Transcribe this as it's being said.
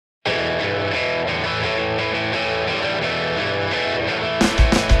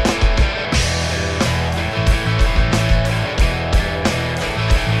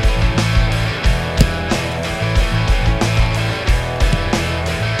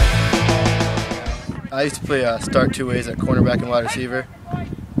I used to play start two ways at cornerback and wide receiver,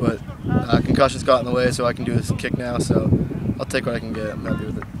 but concussions got in the way, so I can do this kick now, so I'll take what I can get. I'm happy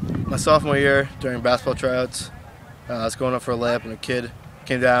with it. My sophomore year, during basketball tryouts, I was going up for a layup and a kid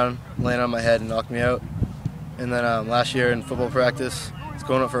came down, landed on my head and knocked me out. And then last year in football practice, I was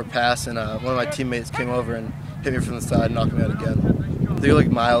going up for a pass and one of my teammates came over and hit me from the side and knocked me out again. They were like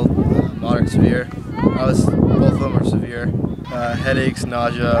mild, moderate, severe. Both of them were severe. Headaches,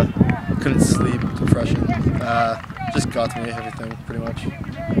 nausea, couldn't sleep, depression. Just got to me, everything, pretty much.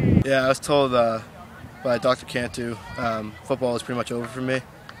 Yeah, I was told by Dr. Cantu football was pretty much over for me,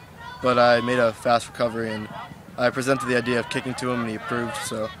 but I made a fast recovery and I presented the idea of kicking to him and he approved,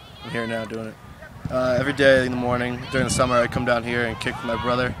 so I'm here now doing it. Every day in the morning, during the summer, I'd come down here and kick with my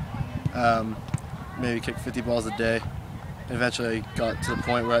brother, maybe kick 50 balls a day. And eventually I got to the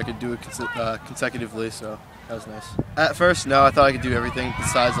point where I could do it consecutively, so that was nice. At first, no, I thought I could do everything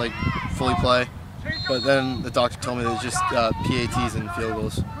besides like fully play, but then the doctor told me that it's just PATs and field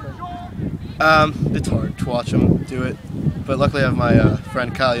goals. It's hard to watch him do it, but luckily I have my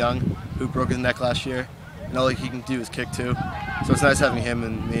friend Kyle Young, who broke his neck last year, and all he can do is kick too. So it's nice having him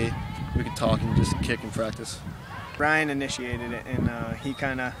and me. We can talk and just kick and practice. Ryan initiated it, and he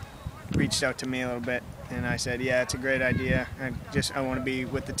kind of reached out to me a little bit, and I said, yeah, it's a great idea. I want to be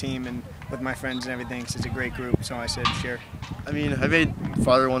with the team and with my friends and everything, because it's a great group, so I said, sure. I mean, I made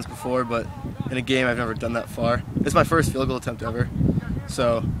farther ones before, but in a game I've never done that far. It's my first field goal attempt ever,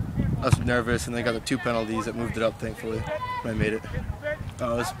 so I was nervous, and then got the 2 penalties that moved it up, thankfully, when I made it.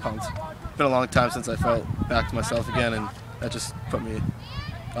 I was pumped. It's been a long time since I felt back to myself again, and that just put me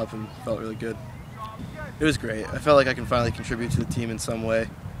up and felt really good. It was great. I felt like I can finally contribute to the team in some way,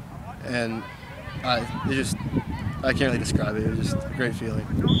 and I can't really describe it. It was just a great feeling.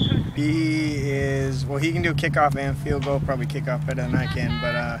 He can do kickoff and field goal, probably kickoff better than I can,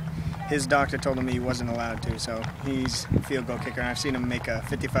 but his doctor told him he wasn't allowed to, so he's a field goal kicker, and I've seen him make a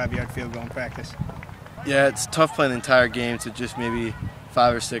 55-yard field goal in practice. Yeah, it's tough playing the entire game to just maybe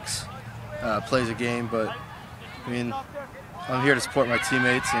 5 or 6 plays a game, but I mean, I'm here to support my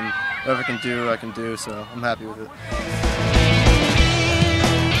teammates, and whatever I can do, so I'm happy with it.